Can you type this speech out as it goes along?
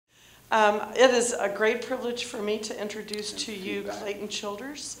It is a great privilege for me to introduce to you Clayton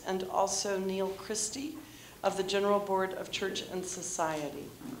Childers and also Neal Christie of the General Board of Church and Society.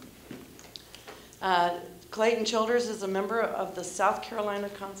 Clayton Childers is a member of the South Carolina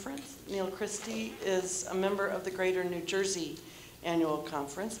Conference. Neal Christie is a member of the Greater New Jersey Annual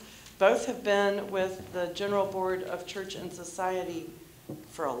Conference. Both have been with the General Board of Church and Society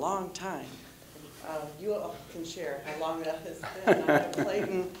for a long time. You all can share how long that has been. I know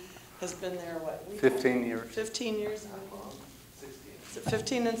Clayton has been there, what? 15 years. 15 years? How long? 16.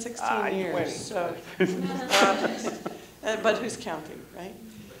 15 and 16 years. Winning. So, but who's counting, right?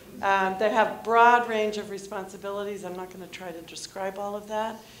 They have broad range of responsibilities. I'm not going to try to describe all of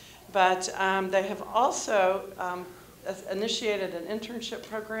that. But they have also initiated an internship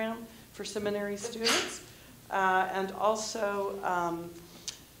program for seminary students and also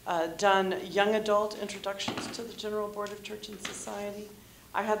done young adult introductions to the General Board of Church and Society.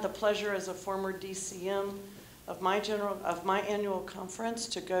 I had the pleasure as a former DCM of my annual conference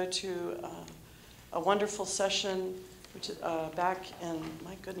to go to a wonderful session which back in,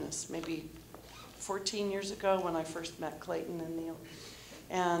 my goodness, maybe 14 years ago when I first met Clayton and Neal.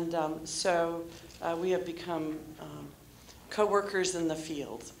 And so we have become co-workers in the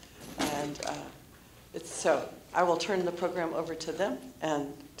field. And so I will turn the program over to them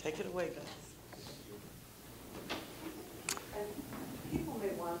and take it away, guys. And people may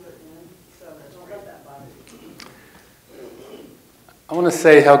wander in, so don't let that bother you. I want to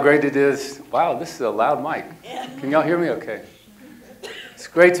say how great it is. Wow, this is a loud mic. Can y'all hear me okay? It's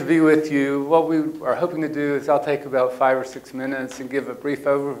great to be with you. What we are hoping to do is I'll take about 5 or 6 minutes and give a brief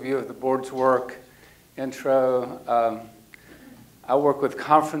overview of the board's work, intro. I work with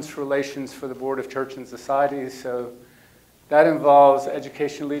conference relations for the Board of Church and Society, so that involves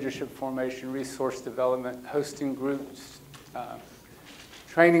education, leadership formation, resource development, hosting groups,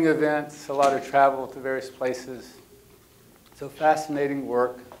 training events, a lot of travel to various places. So fascinating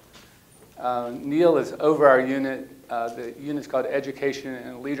work. Neal is over our unit. The unit's called Education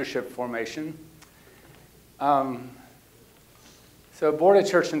and Leadership Formation. So Board of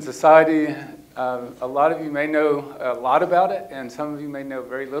Church and Society, a lot of you may know a lot about it, and some of you may know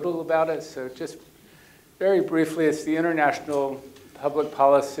very little about it. So just very briefly, it's the international public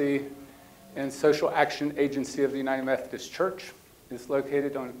policy and social action agency of the United Methodist Church. It's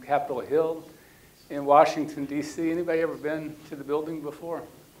located on Capitol Hill in Washington, D.C. Anybody ever been to the building before?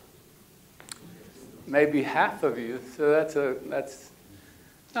 Maybe half of you. So that's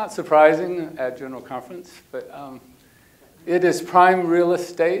not surprising at General Conference, but it is prime real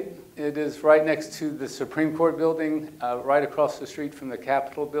estate. It is right next to the Supreme Court building, right across the street from the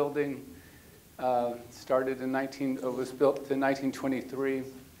Capitol building. It was built in 1923.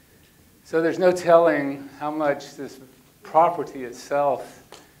 So there's no telling how much this property itself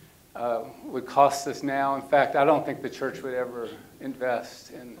would cost us now. In fact, I don't think the church would ever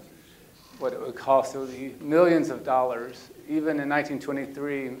invest in what it would cost. It would be millions of dollars. Even in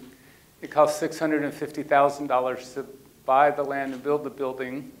 1923, it cost $650,000 to buy the land and build the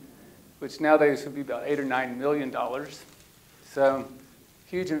building, which nowadays would be about $8 or $9 million. So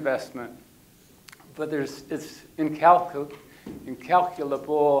huge investment. But it's incalculable,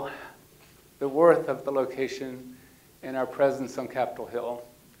 the worth of the location and our presence on Capitol Hill.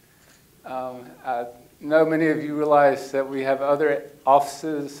 I know many of you realize that we have other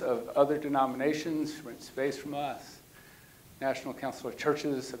offices of other denominations who rent space from us. National Council of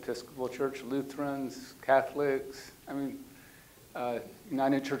Churches, Episcopal Church, Lutherans, Catholics,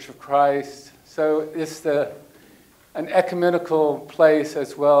 United Church of Christ. So it's an ecumenical place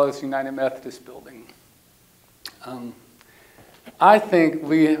as well as United Methodist building. I think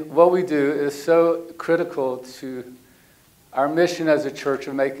what we do is so critical to our mission as a church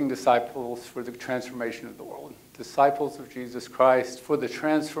of making disciples for the transformation of the world. Disciples of Jesus Christ for the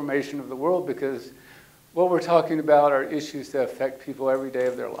transformation of the world, because what we're talking about are issues that affect people every day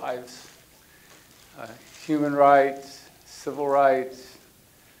of their lives. Human rights, civil rights,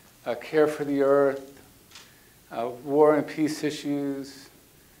 care for the earth, war and peace issues,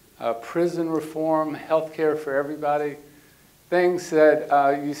 prison reform, health care for everybody. Things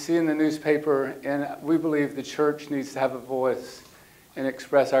that you see in the newspaper, and we believe the church needs to have a voice and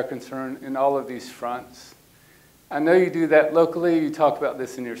express our concern in all of these fronts. I know you do that locally. You talk about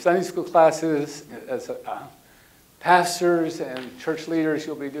this in your Sunday school classes. As pastors and church leaders,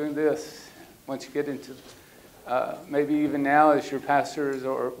 you'll be doing this once you get into, maybe even now as your pastors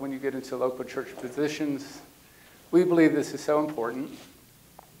or when you get into local church positions. We believe this is so important.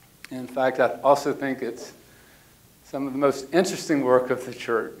 In fact, I also think it's some of the most interesting work of the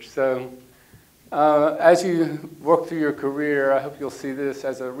church. So As you work through your career, I hope you'll see this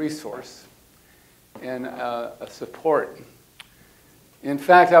as a resource and a support. In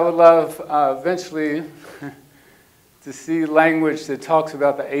fact, I would love eventually to see language that talks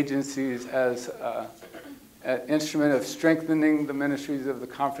about the agencies as an instrument of strengthening the ministries of the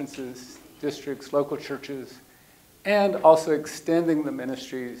conferences, districts, local churches, and also extending the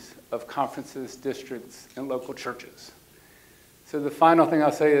ministries of conferences, districts, and local churches. So the final thing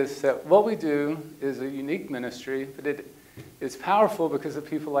I'll say is that what we do is a unique ministry, but it is powerful because of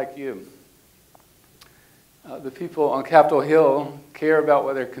people like you. The people on Capitol Hill care about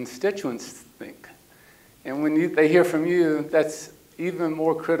what their constituents think. And when they hear from you, that's even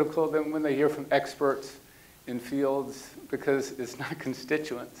more critical than when they hear from experts in fields, because it's not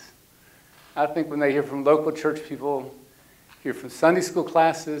constituents. I think when they hear from local church people, hear from Sunday school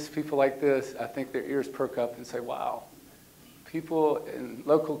classes, people like this, I think their ears perk up and say, wow, people in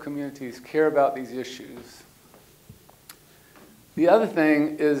local communities care about these issues. The other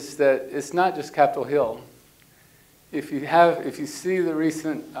thing is that it's not just Capitol Hill. If you see the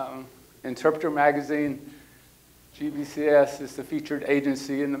recent Interpreter magazine, GBCS is the featured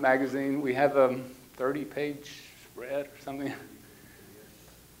agency in the magazine. We have a 30-page spread or something.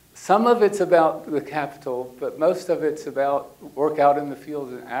 Some of it's about the Capitol, but most of it's about work out in the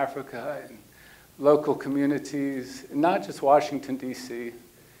fields in Africa and local communities, not just Washington, D.C.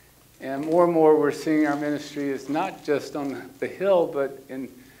 And more we're seeing our ministry is not just on the Hill, but in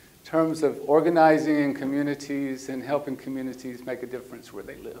terms of organizing in communities and helping communities make a difference where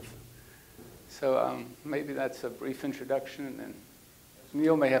they live. So maybe that's a brief introduction, and then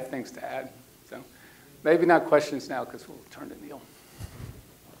Neal may have things to add. So maybe not questions now, because we'll turn to Neal.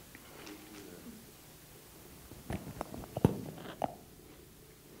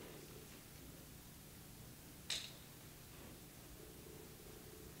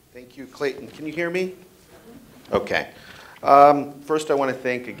 Thank you, Clayton. Can you hear me? Okay. First, I want to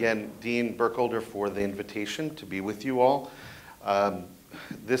thank, again, Dean Burkholder for the invitation to be with you all.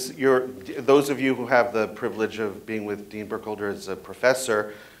 Those of you who have the privilege of being with Dean Burkholder as a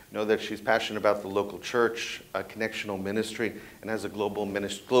professor know that she's passionate about the local church, connectional ministry, and has a global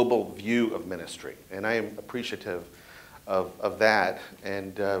view of ministry. And I am appreciative of that.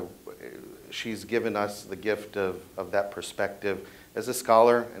 And she's given us the gift of that perspective as a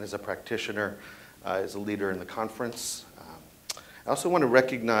scholar and as a practitioner, as a leader in the conference. I also want to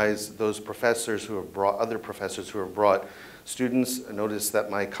recognize those professors who have brought, other professors who have brought students. I notice that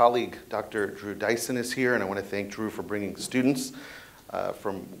my colleague, Dr. Drew Dyson, is here, and I want to thank Drew for bringing students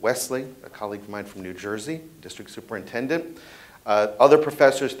from Wesley, a colleague of mine from New Jersey, district superintendent. Other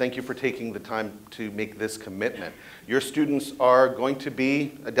professors, thank you for taking the time to make this commitment. Your students are going to be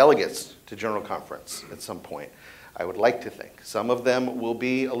delegates to General Conference at some point, I would like to think. Some of them will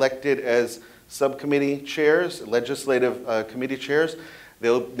be elected as subcommittee chairs, legislative committee chairs.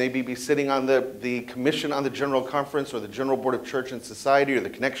 They'll maybe be sitting on the commission on the General Conference or the General Board of Church and Society or the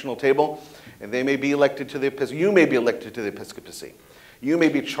connectional table, and they may be elected to the episcopacy. You may be elected to the episcopacy. You may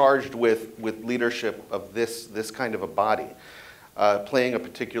be charged with leadership of this kind of a body, playing a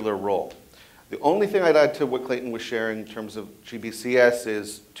particular role. The only thing I'd add to what Clayton was sharing in terms of GBCS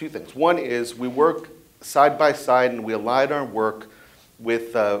is two things. One is we work side by side, and we align our work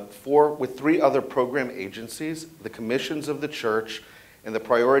with three other program agencies, the commissions of the church, and the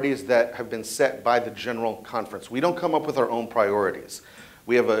priorities that have been set by the General Conference. We don't come up with our own priorities.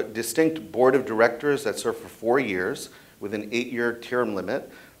 We have a distinct board of directors that serve for 4 years with an 8-year term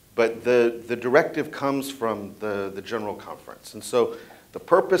limit, but the directive comes from the General Conference. And so the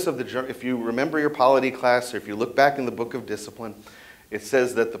purpose of if you remember your polity class, or if you look back in the Book of Discipline, it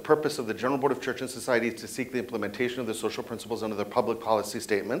says that the purpose of the General Board of Church and Society is to seek the implementation of the social principles under the public policy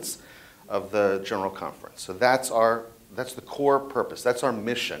statements of the General Conference. So that's the core purpose. That's our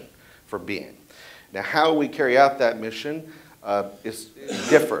mission for being. Now, how we carry out that mission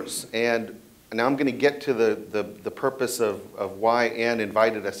differs. And now I'm going to get to the purpose of why Anne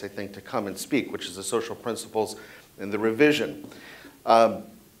invited us, I think, to come and speak, which is the social principles and the revision.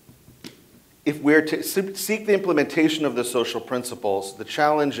 If we're to seek the implementation of the social principles, the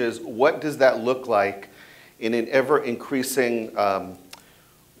challenge is, what does that look like in an ever-increasing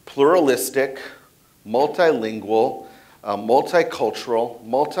pluralistic, multilingual, multicultural,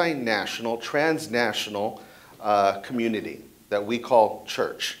 multinational, transnational community that we call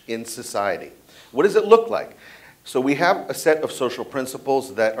church in society? What does it look like? So we have a set of social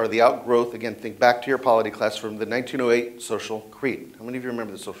principles that are the outgrowth, again, think back to your polity class, from the 1908 Social Creed. How many of you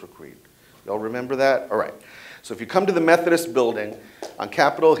remember the Social Creed? Y'all remember that? All right. So if you come to the Methodist building on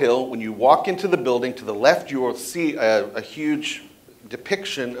Capitol Hill, when you walk into the building, to the left you will see a huge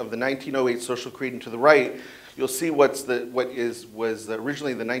depiction of the 1908 Social Creed, and to the right, you'll see was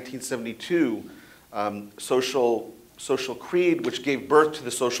originally the 1972 social Creed, which gave birth to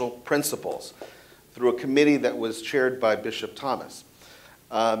the social principles through a committee that was chaired by Bishop Thomas.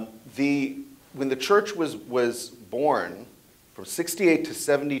 When the church was born, from 68 to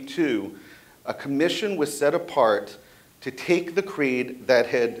 72, a commission was set apart to take the creed that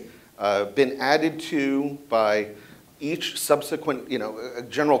had been added to by each subsequent, a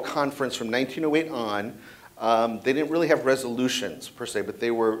general conference from 1908 on. They didn't really have resolutions per se, but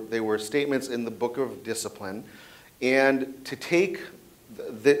they were statements in the Book of Discipline. And to take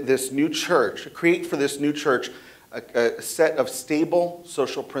this new church, create for this new church a set of stable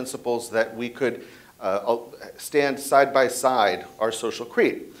social principles that we could stand side by side our social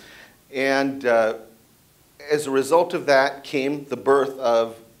creed. And as a result of that came the birth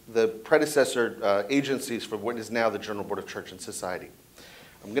of the predecessor agencies for what is now the General Board of Church and Society.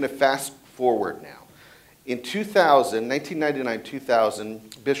 I'm going to fast forward now. In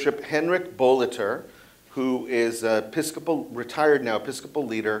 1999-2000, Bishop Henrik Bolleter, who is retired now Episcopal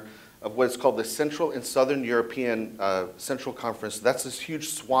leader of what is called the Central and Southern European Central Conference. That's this huge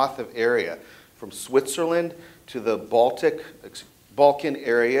swath of area from Switzerland to the Balkan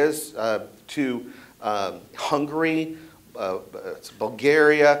areas to Hungary,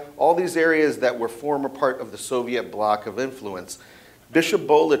 Bulgaria, all these areas that were former part of the Soviet bloc of influence. Bishop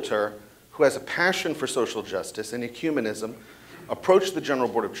Bolleter, who has a passion for social justice and ecumenism, approached the General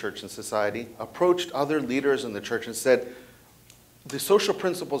Board of Church and Society, approached other leaders in the church and said, the social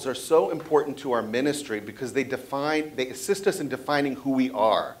principles are so important to our ministry because they assist us in defining who we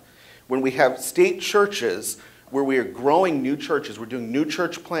are. When we have state churches where we are growing new churches, we're doing new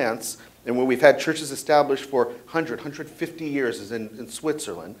church plants, and when we've had churches established for 100, 150 years, as in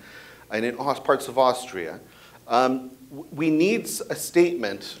Switzerland and in parts of Austria, we need a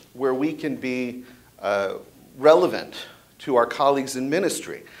statement where we can be relevant to our colleagues in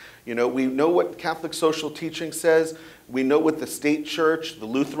ministry. We know what Catholic social teaching says. We know what the state church, the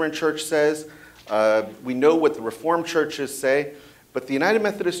Lutheran church says. We know what the Reformed churches say. But the United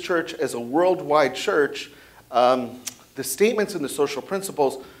Methodist Church, as a worldwide church, the statements in the social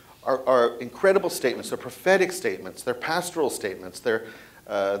principles are incredible statements. They're prophetic statements. They're pastoral statements. They're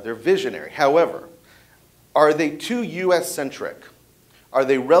visionary. However, are they too U.S.-centric? Are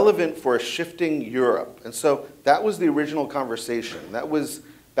they relevant for a shifting Europe? And so that was the original conversation. That was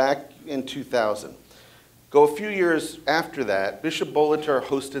back in 2000. Go a few years after that, Bishop Bolleter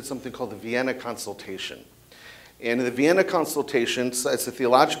hosted something called the Vienna Consultation. And in the Vienna Consultation, it's a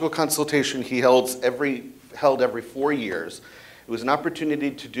theological consultation he held every 4 years. It was an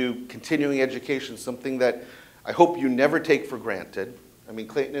opportunity to do continuing education, something that I hope you never take for granted. I mean,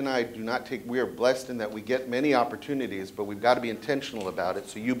 Clayton and I we are blessed in that we get many opportunities, but we've got to be intentional about it,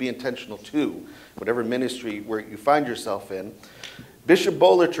 so you be intentional too, whatever ministry where you find yourself in. Bishop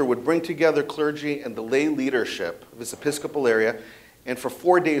Bolleter would bring together clergy and the lay leadership of his Episcopal area, and for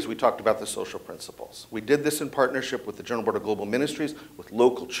 4 days we talked about the social principles. We did this in partnership with the General Board of Global Ministries, with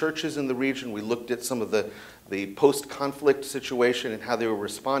local churches in the region. We looked at some of the post-conflict situation and how they were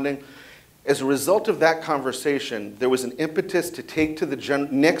responding. As a result of that conversation, there was an impetus to take to the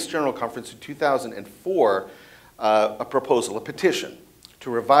next General Conference in 2004 a proposal, a petition, to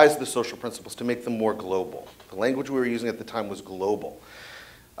revise the social principles to make them more global. The language we were using at the time was global.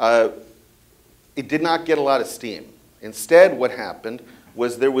 It did not get a lot of steam. Instead, what happened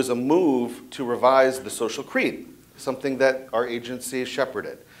was there was a move to revise the social creed, something that our agency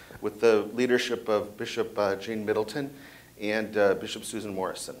shepherded with the leadership of Bishop Jane Middleton and Bishop Susan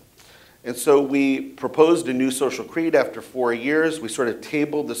Morrison. And so we proposed a new social creed after 4 years. We sort of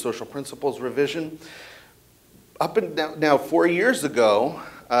tabled the social principles revision. Up and now 4 years ago,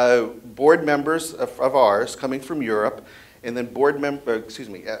 board members of ours coming from Europe, and then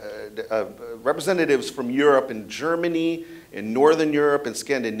representatives from Europe and Germany, in Northern Europe and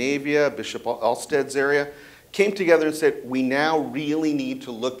Scandinavia, Bishop Alsted's area, came together and said, we now really need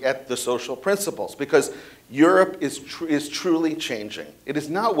to look at the social principles because Europe is truly changing. It is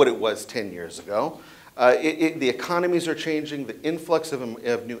not what it was 10 years ago. The economies are changing. The influx of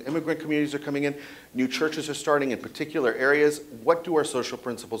new immigrant communities are coming in. New churches are starting in particular areas. What do our social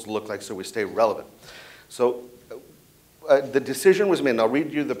principles look like so we stay relevant? So the decision was made, and I'll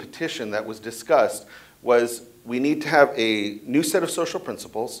read you the petition that was discussed, was we need to have a new set of social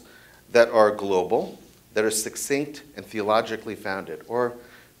principles that are global, that are succinct and theologically founded, or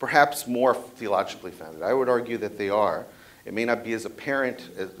perhaps more theologically founded. I would argue that they are. It may not be as apparent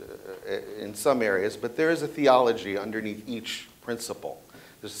in some areas, but there is a theology underneath each principle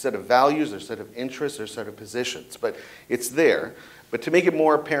There's a set of values, there's a set of interests, there's a set of positions, but it's there. But to make it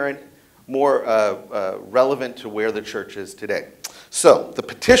more apparent, more relevant to where the church is today. So the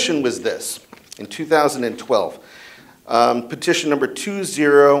petition was this in 2012. Petition number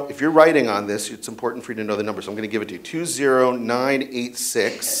 20, if you're writing on this, it's important for you to know the numbers. I'm going to give it to you.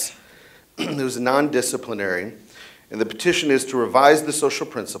 20986. It was non-disciplinary. And the petition is to revise the social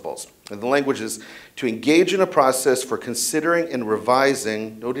principles. And the language is to engage in a process for considering and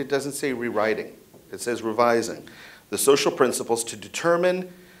revising. Note it doesn't say rewriting. It says revising. The social principles to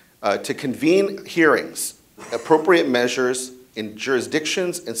determine, to convene hearings, appropriate measures in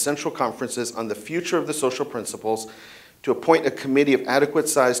jurisdictions and central conferences on the future of the social principles, to appoint a committee of adequate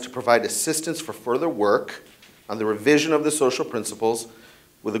size to provide assistance for further work on the revision of the social principles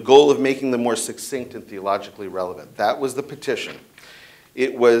with the goal of making them more succinct and theologically relevant. That was the petition.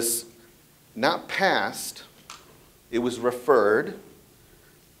 It was not passed, it was referred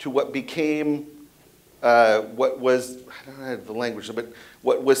to what became, what was, I don't know the language, but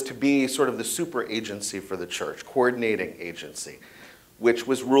what was to be sort of the super agency for the church, coordinating agency, which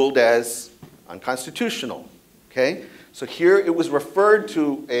was ruled as unconstitutional, okay? So here it was referred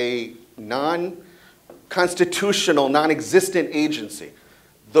to a non-constitutional, non-existent agency.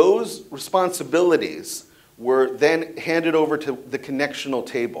 Those responsibilities were then handed over to the connectional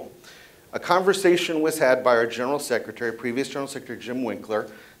table. A conversation was had by our General Secretary, previous General Secretary Jim Winkler,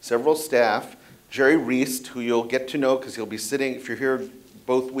 several staff, Jerry Reist, who you'll get to know because he'll be sitting, if you're here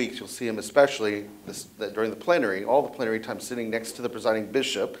both weeks, you'll see him especially during the plenary, all the plenary time sitting next to the presiding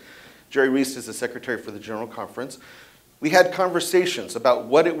bishop. Jerry Reist is the secretary for the General Conference. We had conversations about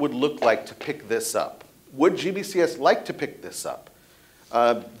what it would look like to pick this up. Would GBCS like to pick this up?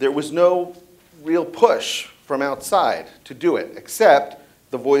 There was no real push from outside to do it, except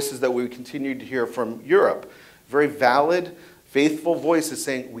the voices that we continued to hear from Europe. Very valid, faithful voices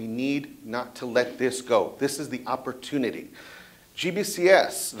saying, we need not to let this go. This is the opportunity.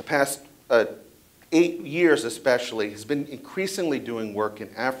 GBCS, the past 8 years especially, has been increasingly doing work in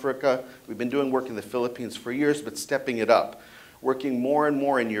Africa. We've been doing work in the Philippines for years, but stepping it up. Working more and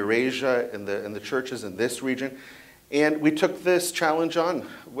more in Eurasia, in the churches in this region. And we took this challenge on.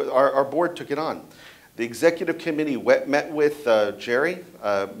 Our board took it on. The executive committee met with Jerry,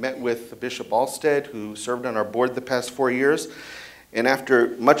 met with Bishop Alstead, who served on our board the past 4 years. And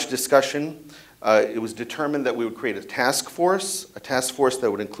after much discussion, it was determined that we would create a task force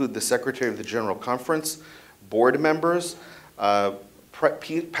that would include the Secretary of the General Conference, board members,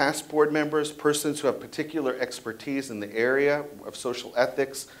 past board members, persons who have particular expertise in the area of social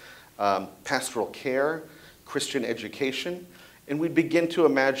ethics, pastoral care, Christian education, and we begin to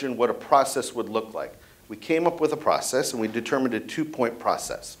imagine what a process would look like. We came up with a process, and we determined a 2-point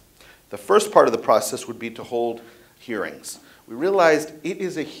process. The first part of the process would be to hold hearings. We realized it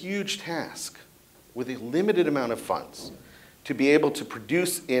is a huge task with a limited amount of funds to be able to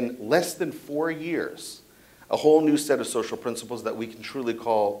produce in less than 4 years a whole new set of social principles that we can truly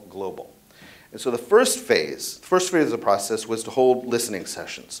call global. And so the first phase of the process was to hold listening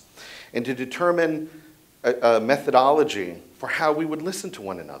sessions and to determine a methodology for how we would listen to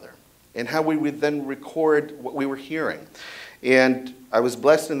one another and how we would then record what we were hearing. And I was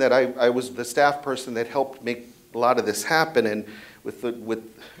blessed in that I was the staff person that helped make a lot of this happen, and with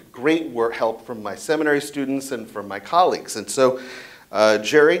great help from my seminary students and from my colleagues. And so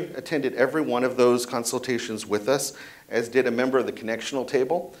Jerry attended every one of those consultations with us, as did a member of the connectional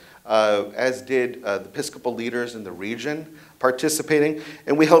table, as did the Episcopal leaders in the region participating,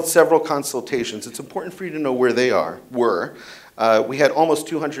 and we held several consultations. It's important for you to know where they were. We had almost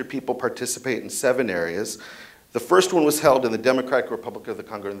 200 people participate in 7 areas. The first one was held in the Democratic Republic of the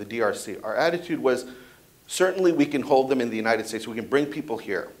Congo, in the DRC. Our attitude was, certainly we can hold them in the United States. We can bring people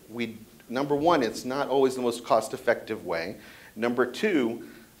here. Number one, it's not always the most cost-effective way. Number two,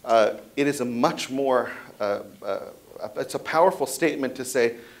 it is a much more, it's a powerful statement to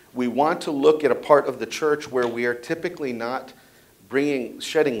say, we want to look at a part of the church where we are typically not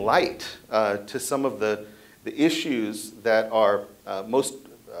shedding light to some of the issues that are most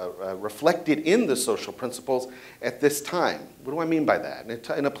reflected in the social principles at this time. What do I mean by that?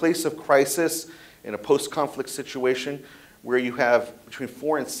 In a place of crisis, in a post-conflict situation, where you have between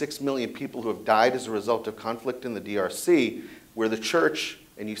 4 and 6 million people who have died as a result of conflict in the DRC, where the church,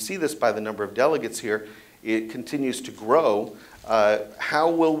 and you see this by the number of delegates here, it continues to grow.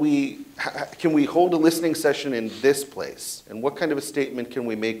 Can we hold a listening session in this place? And what kind of a statement can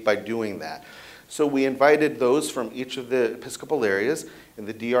we make by doing that? So we invited those from each of the Episcopal areas in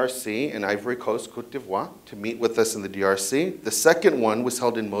the DRC and Ivory Coast, Côte d'Ivoire, to meet with us in the DRC. The second one was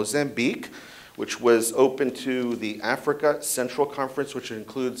held in Mozambique, which was open to the Africa Central Conference, which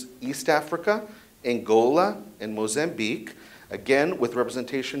includes East Africa, Angola, and Mozambique, again with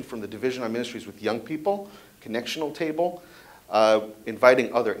representation from the Division on Ministries with Young People, Connectional Table,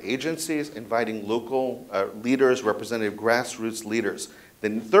 inviting other agencies, inviting local leaders, representative grassroots leaders.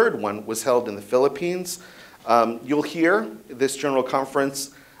 The third one was held in the Philippines. You'll hear this general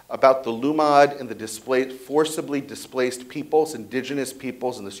conference about the Lumad and the forcibly displaced peoples, indigenous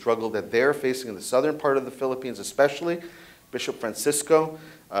peoples, and the struggle that they're facing in the southern part of the Philippines especially. Bishop Francisco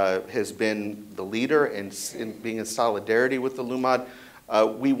has been the leader in being in solidarity with the Lumad.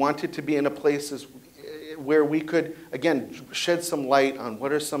 We wanted to be in a place where we could, again, shed some light on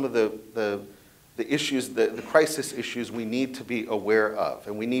what are some of the issues, the crisis issues we need to be aware of.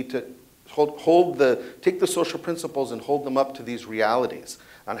 And we need to take the social principles and hold them up to these realities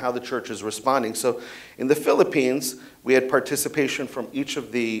on how the church is responding. So in the Philippines, we had participation from each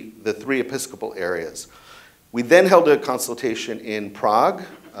of the three episcopal areas. We then held a consultation in Prague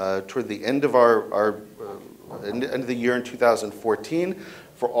toward the end of end of the year in 2014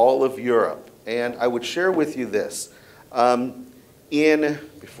 for all of Europe. And I would share with you this.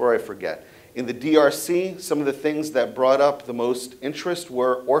 Before I forget, in the DRC, some of the things that brought up the most interest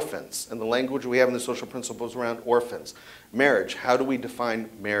were orphans and the language we have in the social principles around orphans. Marriage, how do we define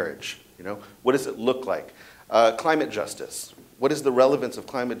marriage? What does it look like? Climate justice. What is the relevance of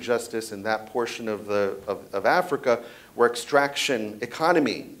climate justice in that portion of Africa where extraction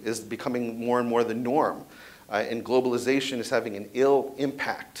economy is becoming more and more the norm? And globalization is having an ill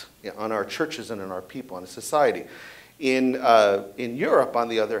impact on our churches and on our people, on society. In Europe, on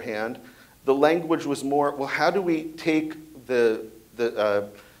the other hand, the language was more, well, how do we take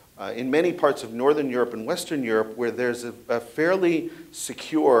in many parts of Northern Europe and Western Europe where there's a fairly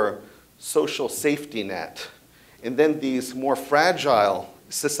secure social safety net, and then these more fragile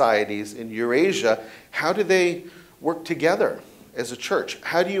societies in Eurasia, how do they work together as a church?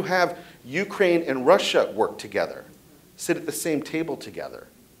 How do you have Ukraine and Russia work together, sit at the same table together,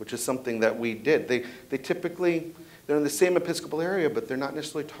 which is something that we did. They typically, they're in the same episcopal area, but they're not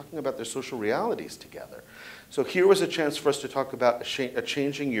necessarily talking about their social realities together. So here was a chance for us to talk about a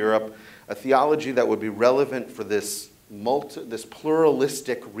changing Europe, a theology that would be relevant for this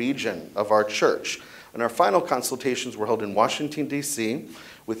pluralistic region of our church. And our final consultations were held in Washington, D.C.,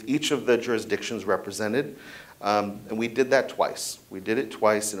 with each of the jurisdictions represented. And we did that twice. We did it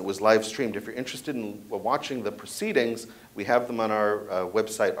twice, and it was live streamed. If you're interested in watching the proceedings, we have them on our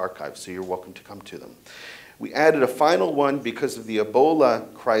website archive, so you're welcome to come to them. We added a final one because of the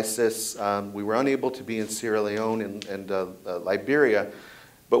Ebola crisis. We were unable to be in Sierra Leone and Liberia,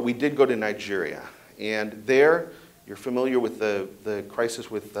 but we did go to Nigeria. And there, you're familiar with the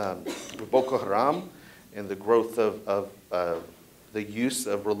crisis with Boko Haram and the growth of the use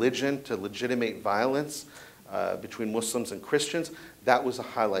of religion to legitimate violence between Muslims and Christians. That was a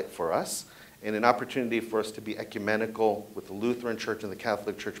highlight for us and an opportunity for us to be ecumenical with the Lutheran Church and the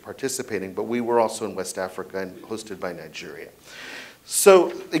Catholic Church participating, but we were also in West Africa and hosted by Nigeria.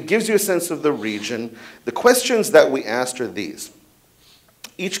 So it gives you a sense of the region. The questions that we asked are these.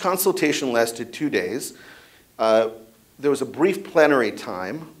 Each consultation lasted 2 days. There was a brief plenary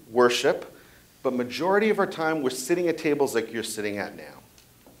time, worship, but majority of our time we're sitting at tables like you're sitting at now.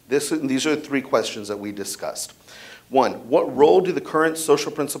 These are the 3 questions that we discussed. 1, what role do the current social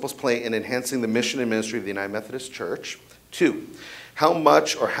principles play in enhancing the mission and ministry of the United Methodist Church? 2, how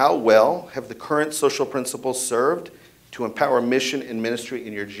much or how well have the current social principles served to empower mission and ministry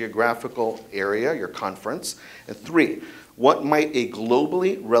in your geographical area, your conference? And 3, what might a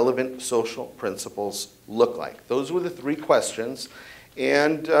globally relevant social principles look like? Those were the 3 questions,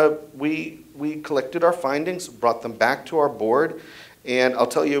 and we collected our findings, brought them back to our board, and I'll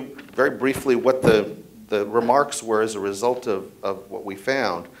tell you very briefly what the remarks were as a result of what we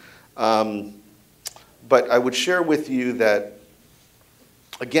found. But I would share with you that,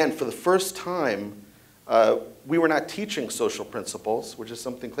 again, for the first time, we were not teaching social principles, which is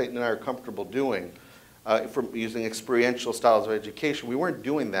something Clayton and I are comfortable doing, from using experiential styles of education. We weren't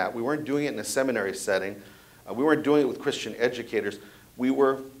doing that. We weren't doing it in a seminary setting. We weren't doing it with Christian educators. We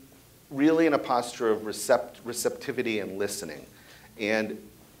were really in a posture of receptivity and listening, and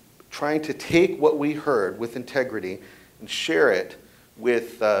trying to take what we heard with integrity and share it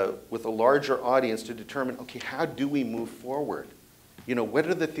with a larger audience to determine, okay, how do we move forward? What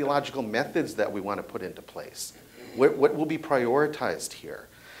are the theological methods that we want to put into place? What will be prioritized here?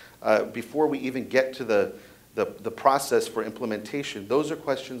 Before we even get to the process for implementation, those are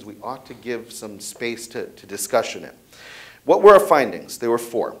questions we ought to give some space to discussion in. What were our findings? They were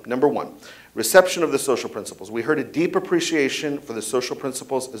 4. Number 1, Reception of the social principles. We heard a deep appreciation for the social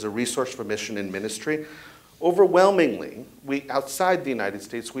principles as a resource for mission and ministry. Overwhelmingly, outside the United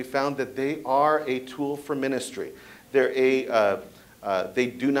States, we found that they are a tool for ministry. There's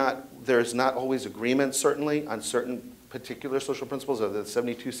not always agreement, certainly, on certain particular social principles of the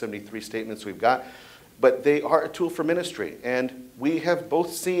 72, 73 statements we've got, but they are a tool for ministry. And we have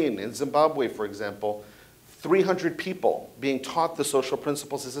both seen in Zimbabwe, for example, 300 people being taught the social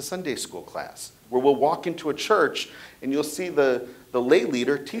principles as a Sunday school class, where we'll walk into a church and you'll see the lay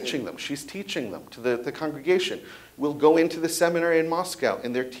leader teaching them. She's teaching them to the congregation. We'll go into the seminary in Moscow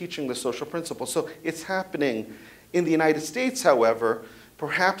and they're teaching the social principles. So it's happening. In the United States, however,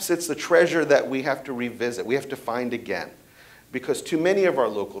 perhaps it's the treasure that we have to revisit, we have to find again, because too many of our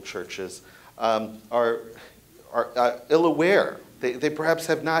local churches are ill aware. They perhaps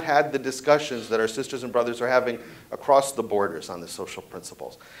have not had the discussions that our sisters and brothers are having across the borders on the social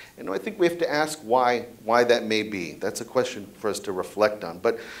principles. And I think we have to ask why that may be. That's a question for us to reflect on.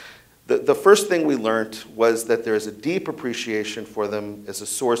 But the first thing we learned was that there is a deep appreciation for them as a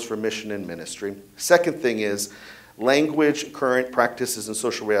source for mission and ministry. Second thing is language, current practices, and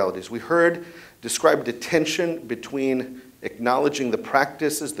social realities. We heard described a tension between acknowledging the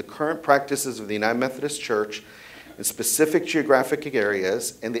practices, the current practices of the United Methodist Church in specific geographic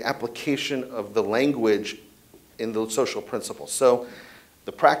areas and the application of the language in the social principles. So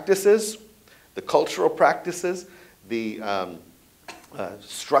the practices, the cultural practices, the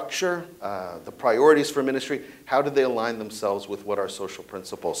structure, the priorities for ministry, how do they align themselves with what our social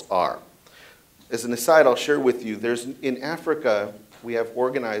principles are? As an aside, I'll share with you, in Africa, we have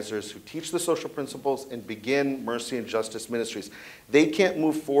organizers who teach the social principles and begin mercy and justice ministries. They can't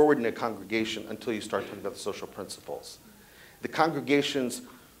move forward in a congregation until you start talking about the social principles. The congregations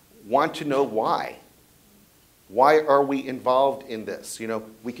want to know why. Why are we involved in this? You know,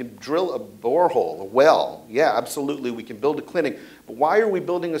 we can drill a borehole, a well. Yeah, absolutely, we can build a clinic. But why are we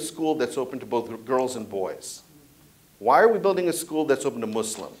building a school that's open to both girls and boys? Why are we building a school that's open to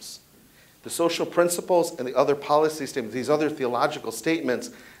Muslims? The social principles and the other policy statements, these other theological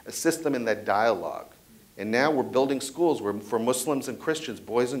statements, assist them in that dialogue. And now we're building schools for Muslims and Christians,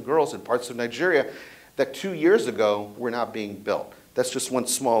 boys and girls in parts of Nigeria that 2 years ago were not being built. That's just one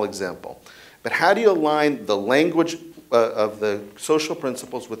small example. But how do you align the language of the social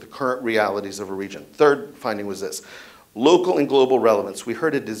principles with the current realities of a region? Third finding was this: local and global relevance. We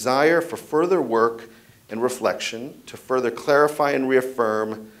heard a desire for further work and reflection to further clarify and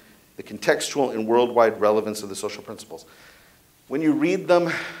reaffirm the contextual and worldwide relevance of the social principles. When you read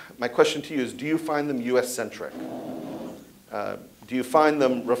them, my question to you is, do you find them US-centric? Do you find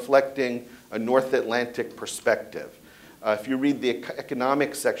them reflecting a North Atlantic perspective? If you read the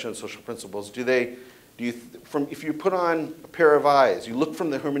economic section of social principles, if you put on a pair of eyes, you look from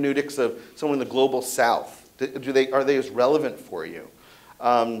the hermeneutics of someone in the global South, are they as relevant for you?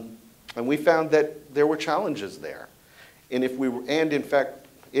 And we found that there were challenges there. And in fact,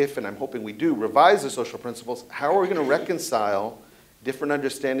 and I'm hoping we do, revise the social principles, how are we going to reconcile different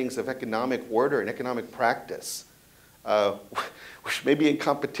understandings of economic order and economic practice, which may be in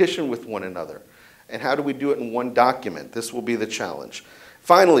competition with one another? And how do we do it in one document? This will be the challenge.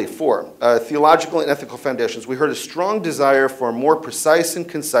 Finally, 4, theological and ethical foundations. We heard a strong desire for a more precise and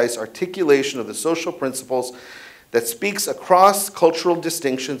concise articulation of the social principles that speaks across cultural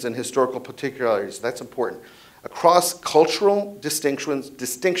distinctions and historical particularities. That's important. Across cultural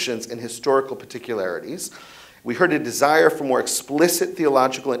distinctions and historical particularities. We heard a desire for more explicit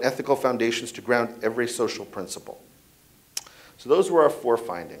theological and ethical foundations to ground every social principle. So those were our 4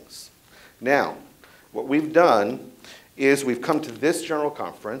 findings. Now, what we've done is we've come to this general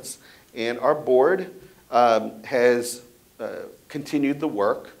conference, and our board has continued the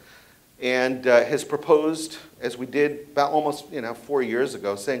work and has proposed, as we did about almost 4 years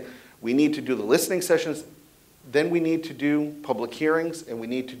ago, saying we need to do the listening sessions, then we need to do public hearings, and we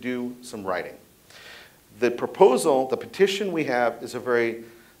need to do some writing. The proposal, the petition we have, is a very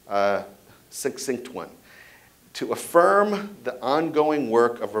succinct one: to affirm the ongoing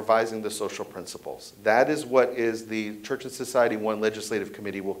work of revising the social principles. That is what the Church and Society One Legislative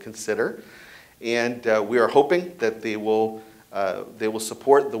Committee will consider, and we are hoping that they will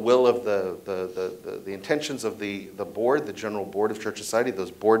support the will of the intentions of the board, the General Board of Church and Society, those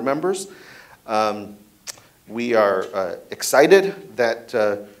board members. We are excited that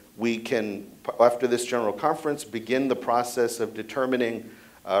we can, after this general conference, begin the process of determining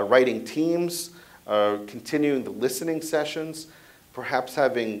writing teams, continuing the listening sessions, perhaps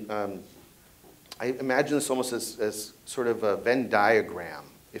having, I imagine this almost as sort of a Venn diagram,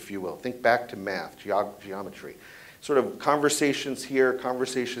 if you will. Think back to math, geometry. sort of conversations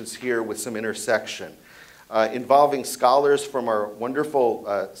here with some intersection, involving scholars from our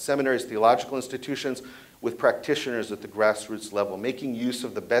wonderful seminaries, theological institutions, with practitioners at the grassroots level, making use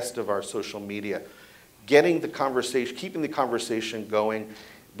of the best of our social media, getting the conversation, keeping the conversation going,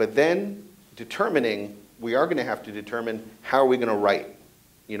 but then determining, we are going to have to determine how are we going to write.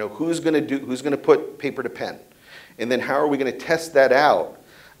 You know, who's going to put paper to pen? And then how are we going to test that out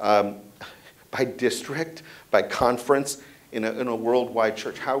by district, by conference, in a worldwide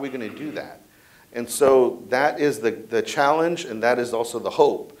church? How are we going to do that? And so that is the challenge, and that is also the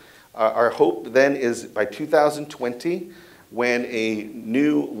hope. Our hope then is by 2020, when a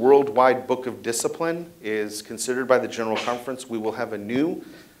new worldwide book of discipline is considered by the General Conference, we will have a new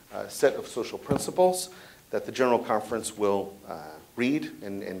set of social principles that the General Conference will read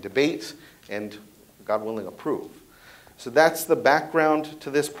and debate and, God willing, approve. So that's the background to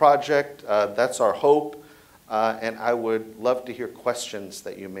this project. That's our hope. And I would love to hear questions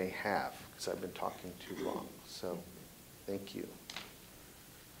that you may have, because I've been talking too long. So thank you.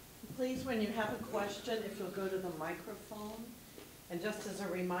 Please, when you have a question, if you'll go to the microphone. And just as a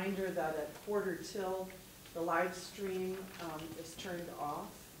reminder that at quarter till, the live stream is turned off,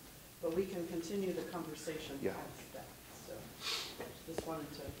 but we can continue the conversation past that. So just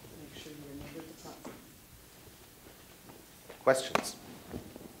wanted to make sure you remembered the concept. Questions?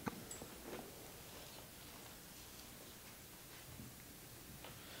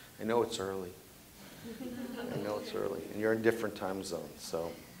 I know it's early. I know it's early. And you're in different time zones,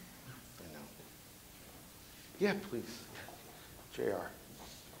 so I know. Yeah, please. JR.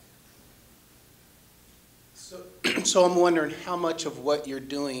 So I'm wondering, how much of what you're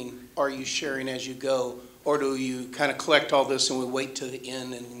doing are you sharing as you go, or do you kind of collect all this and we wait to the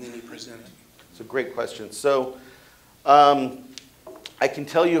end and then you present it? It's a great question. So I can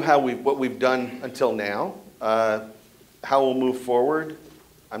tell you what we've done until now. How we'll move forward,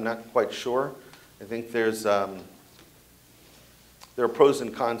 I'm not quite sure. I think there are pros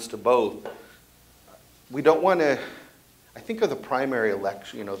and cons to both. We don't want to, I think of the primary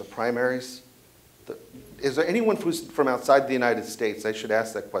election, you know, the primaries. Is there anyone who's from outside the United States? I should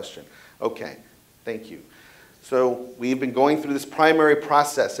ask that question. Okay, thank you. So we've been going through this primary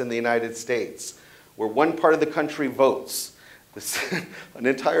process in the United States where one part of the country votes. An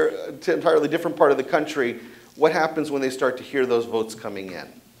entirely different part of the country, what happens when they start to hear those votes coming in?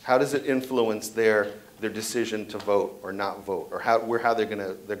 How does it influence their decision to vote or not vote, or how they're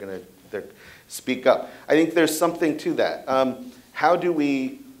gonna speak up? I think there's something to that. How do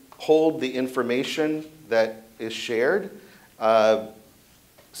we hold the information that is shared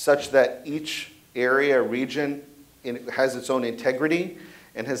such that each area, region has its own integrity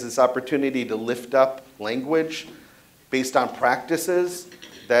and has this opportunity to lift up language based on practices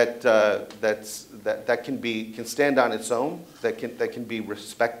that can stand on its own, that can be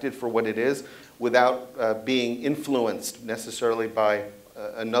respected for what it is, without being influenced necessarily by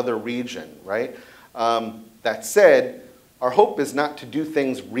another region, right? That said, our hope is not to do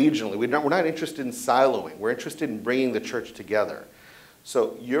things regionally. We're not interested in siloing. We're interested in bringing the church together.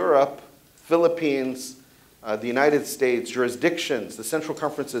 So Europe, Philippines, the United States, jurisdictions, the central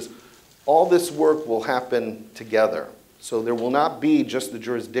conferences, all this work will happen together. So there will not be just the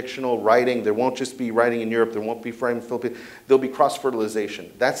jurisdictional writing. There won't just be writing in Europe. There won't be writing in the Philippines. There'll be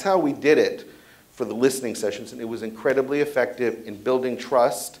cross-fertilization. That's how we did it for the listening sessions, and it was incredibly effective in building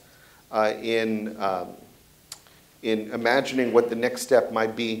trust, in imagining what the next step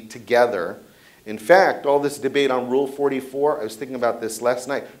might be together. In fact, all this debate on Rule 44, I was thinking about this last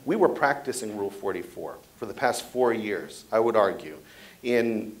night. We were practicing Rule 44 for the past 4 years, I would argue,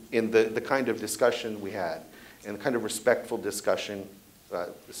 in the kind of discussion we had, and the kind of respectful discussion,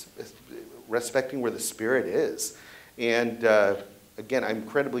 respecting where the Spirit is. And again, I'm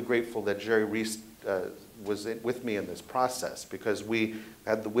incredibly grateful that Jerry Reese was with me in this process, because we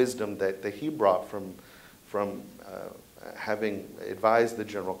had the wisdom that he brought from having advised the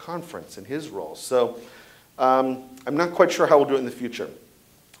General Conference in his role. So I'm not quite sure how we'll do it in the future.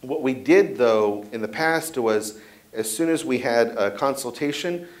 What we did, though, in the past was, as soon as we had a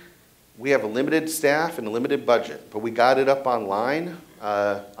consultation, we have a limited staff and a limited budget, but we got it up online,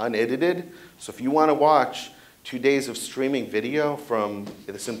 unedited. So if you want to watch 2 days of streaming video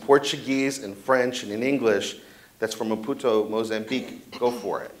it's in Portuguese and French and in English, that's from Maputo, Mozambique, go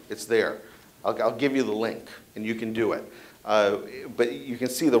for it. It's there. I'll give you the link, and you can do it. But you can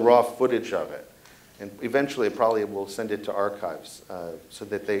see the raw footage of it. And eventually, probably we'll send it to archives so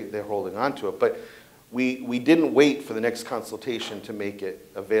that they're holding on to it. But we didn't wait for the next consultation to make it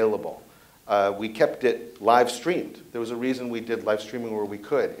available. We kept it live streamed. There was a reason we did live streaming where we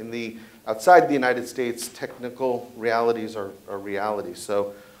could. Outside the United States, technical realities are realities.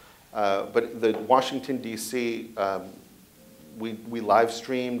 So, but the Washington, D.C., we live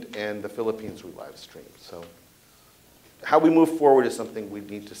streamed, and the Philippines we live streamed. So how we move forward is something we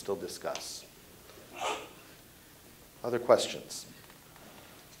need to still discuss. Other questions?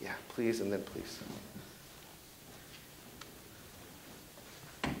 Yeah, please, and then please.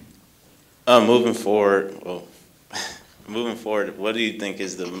 Moving forward, what do you think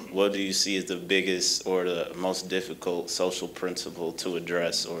what do you see as the biggest or the most difficult social principle to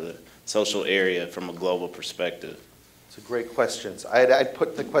address, or the social area from a global perspective? It's a great question. So I'd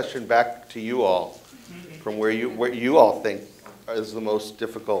put the question back to you all, from what you all think is the most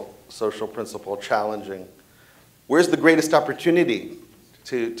difficult social principle, challenging. Where's the greatest opportunity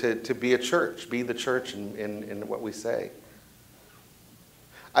to be a church, be the church in what we say?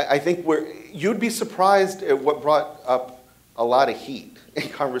 I think you'd be surprised at what brought up a lot of heat in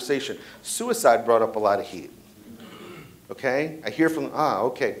conversation. Suicide brought up a lot of heat. Okay? I hear from,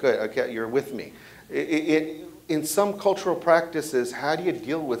 okay, good, okay, you're with me. In some cultural practices, how do you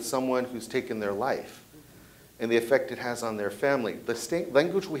deal with someone who's taken their life and the effect it has on their family? The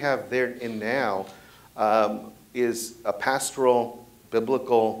language we have there in now is a pastoral,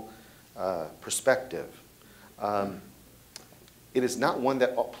 biblical perspective. It is not one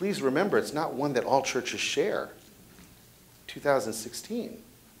that, please remember, it's not one that all churches share. 2016,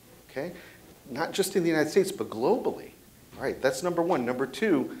 okay? Not just in the United States, but globally. All right, that's number one. Number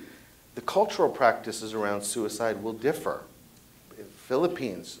two, the cultural practices around suicide will differ. In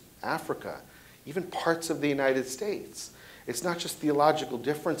Philippines, Africa, even parts of the United States. It's not just theological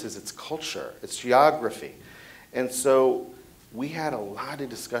differences, it's culture, it's geography. And so we had a lot of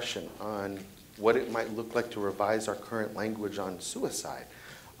discussion on what it might look like to revise our current language on suicide,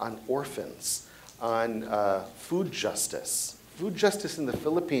 on orphans, on food justice. Food justice in the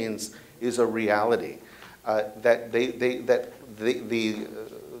Philippines is a reality that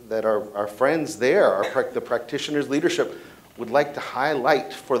our friends there, the practitioners' leadership, would like to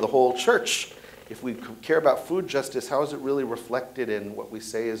highlight for the whole church. If we care about food justice, how is it really reflected in what we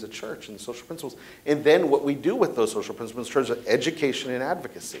say as a church and the social principles? And then what we do with those social principles in terms of education and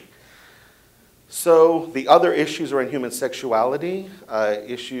advocacy. So the other issues around human sexuality,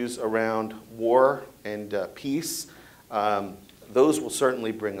 issues around war and peace, those will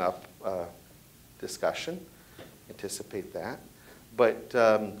certainly bring up discussion. Anticipate that. But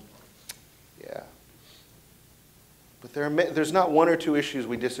yeah. But there's not one or two issues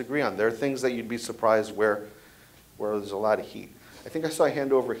we disagree on. There are things that you'd be surprised where there's a lot of heat. I think I saw a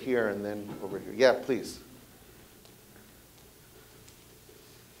hand over here and then over here. Yeah, please.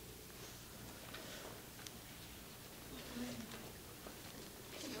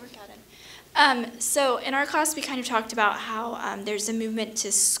 So in our class, we kind of talked about how there's a movement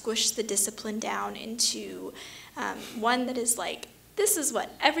to squish the discipline down into one that is like, this is what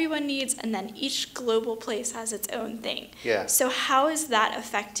everyone needs, and then each global place has its own thing. Yeah. So how is that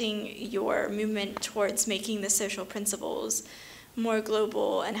affecting your movement towards making the social principles more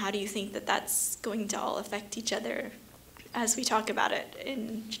global, and how do you think that that's going to all affect each other as we talk about it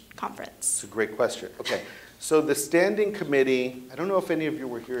in conference? It's a great question. Okay. So the standing committee, I don't know if any of you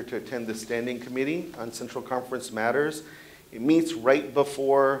were here to attend the standing committee on Central Conference Matters. It meets right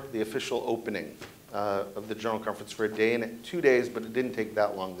before the official opening of the General Conference for a day and 2 days, but it didn't take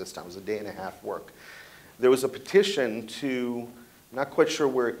that long this time. It was a day and a half work. There was a petition to, I'm not quite sure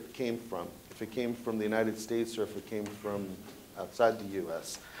where it came from, if it came from the United States or if it came from outside the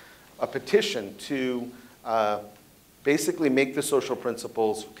U.S., a petition to basically make the social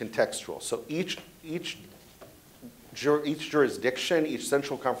principles contextual. So each jurisdiction, each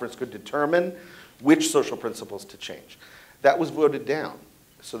central conference could determine which social principles to change. That was voted down.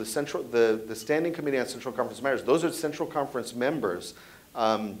 So the Standing Committee on Central Conference Matters, those are Central Conference members,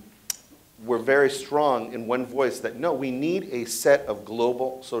 were very strong in one voice that, no, we need a set of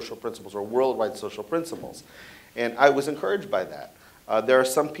global social principles or worldwide social principles. And I was encouraged by that. There are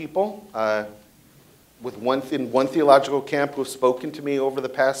some people in one theological camp who have spoken to me over the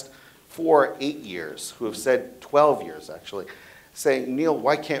past 4 or 8 years, who have said 12 years actually, saying, Neal,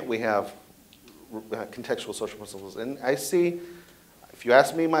 why can't we have contextual social principles? And I see, if you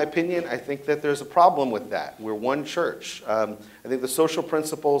ask me my opinion, I think that there's a problem with that. We're one church. I think the social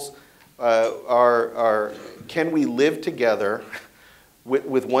principles are can we live together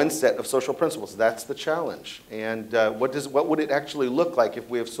with one set of social principles? That's the challenge. And what would it actually look like if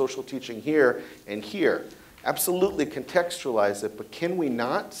we have social teaching here and here? Absolutely contextualize it, but can we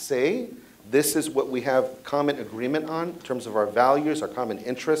not say this is what we have common agreement on in terms of our values, our common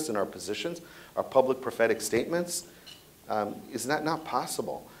interests, and our positions, our public prophetic statements. Is that not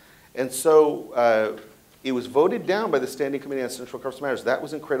possible? And so it was voted down by the Standing Committee on Central Conference Matters. That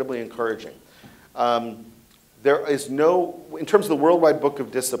was incredibly encouraging. There is no, in terms of the Worldwide Book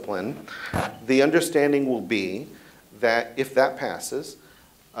of Discipline, the understanding will be that if that passes,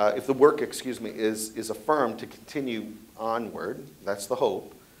 if the work, is affirmed to continue onward, that's the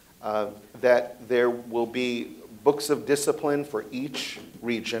hope, that there will be books of discipline for each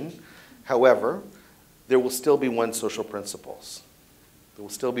region. However, there will still be one social principles. There will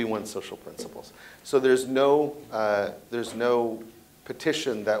still be one social principles. So there's no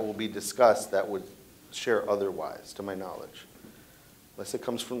petition that will be discussed that would share otherwise, to my knowledge, unless it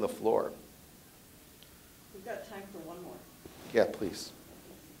comes from the floor. We've got time for one more. Yeah, please.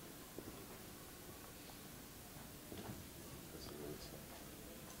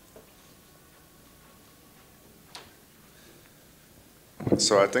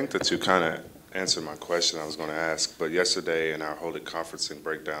 So I think that you kind of answered my question I was going to ask, but yesterday in our Holy Conferencing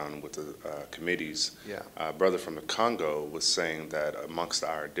breakdown with the committees, Yeah. a brother from the Congo was saying that amongst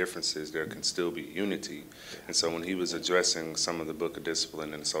our differences there can still be unity. And so when he was addressing some of the Book of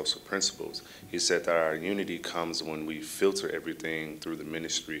Discipline and social principles, he said that our unity comes when we filter everything through the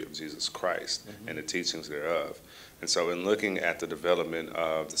ministry of Jesus Christ and the teachings thereof. And so in looking at the development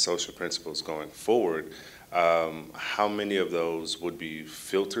of the social principles going forward, how many of those would be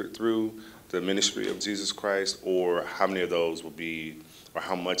filtered through the ministry of Jesus Christ, or how many of those would be, or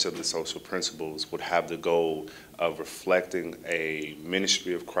how much of the social principles would have the goal of reflecting a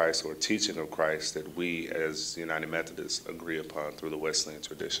ministry of Christ or teaching of Christ that we as United Methodists agree upon through the Wesleyan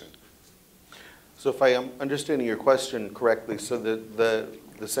tradition? So if I am understanding your question correctly, so the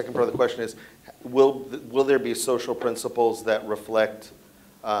second part of the question is, will there be social principles that reflect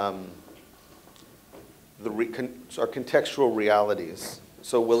our contextual realities?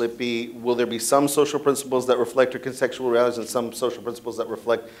 So will there be some social principles that reflect our contextual realities and some social principles that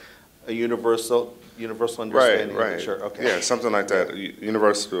reflect a universal understanding? Right. Sure. Okay. Yeah, something like that.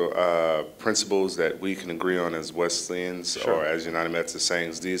 Universal principles that we can agree on as Wesleyans or as United Methodist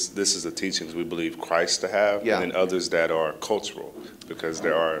sayings. This is the teachings we believe Christ to have, and then others that are cultural, because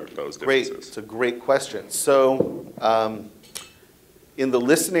there are those differences. Great. It's a great question. So in the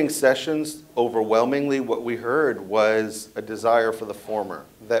listening sessions, overwhelmingly what we heard was a desire for the former,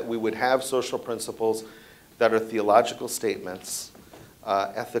 that we would have social principles that are theological statements,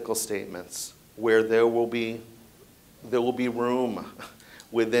 ethical statements, where there will be room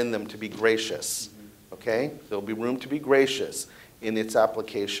within them to be gracious, okay? There will be room to be gracious in its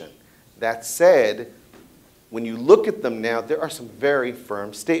application. That said, when you look at them now, there are some very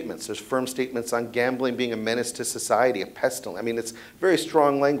firm statements. There's firm statements on gambling being a menace to society, a pestilence. I mean, it's very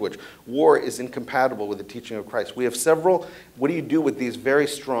strong language. War is incompatible with the teaching of Christ. We have several. What do you do with these very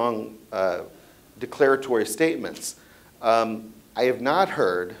strong declaratory statements? I have not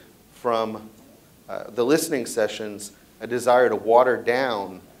heard from the listening sessions a desire to water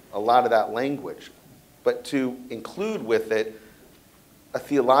down a lot of that language, but to include with it a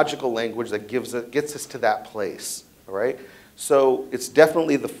theological language that gets us to that place, all right? So it's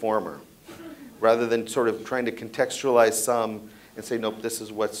definitely the former, rather than sort of trying to contextualize some and say, nope, this is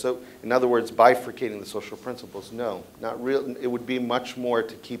what's so, in other words, bifurcating the social principles. No, not real. It would be much more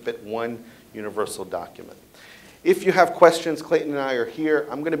to keep it one universal document. If you have questions, Clayton and I are here.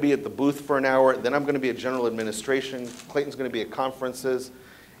 I'm going to be at the booth for an hour, then I'm going to be at general administration. Clayton's going to be at conferences,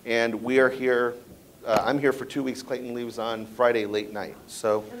 and we are here. I'm here for 2 weeks. Clayton leaves on Friday late night.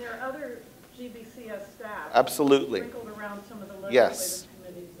 So. And there are other GBCS staff. Absolutely. Sprinkled around some of the legislative Yes.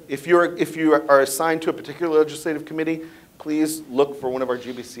 committees. If you are assigned to a particular legislative committee, please look for one of our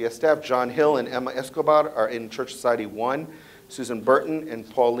GBCS staff. John Hill and Emma Escobar are in Church Society 1. Susan Burton and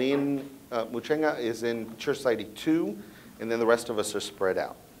Pauline Muchenga is in Church Society 2. And then the rest of us are spread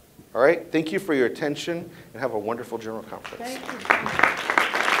out. All right? Thank you for your attention, and have a wonderful general conference. Thank you.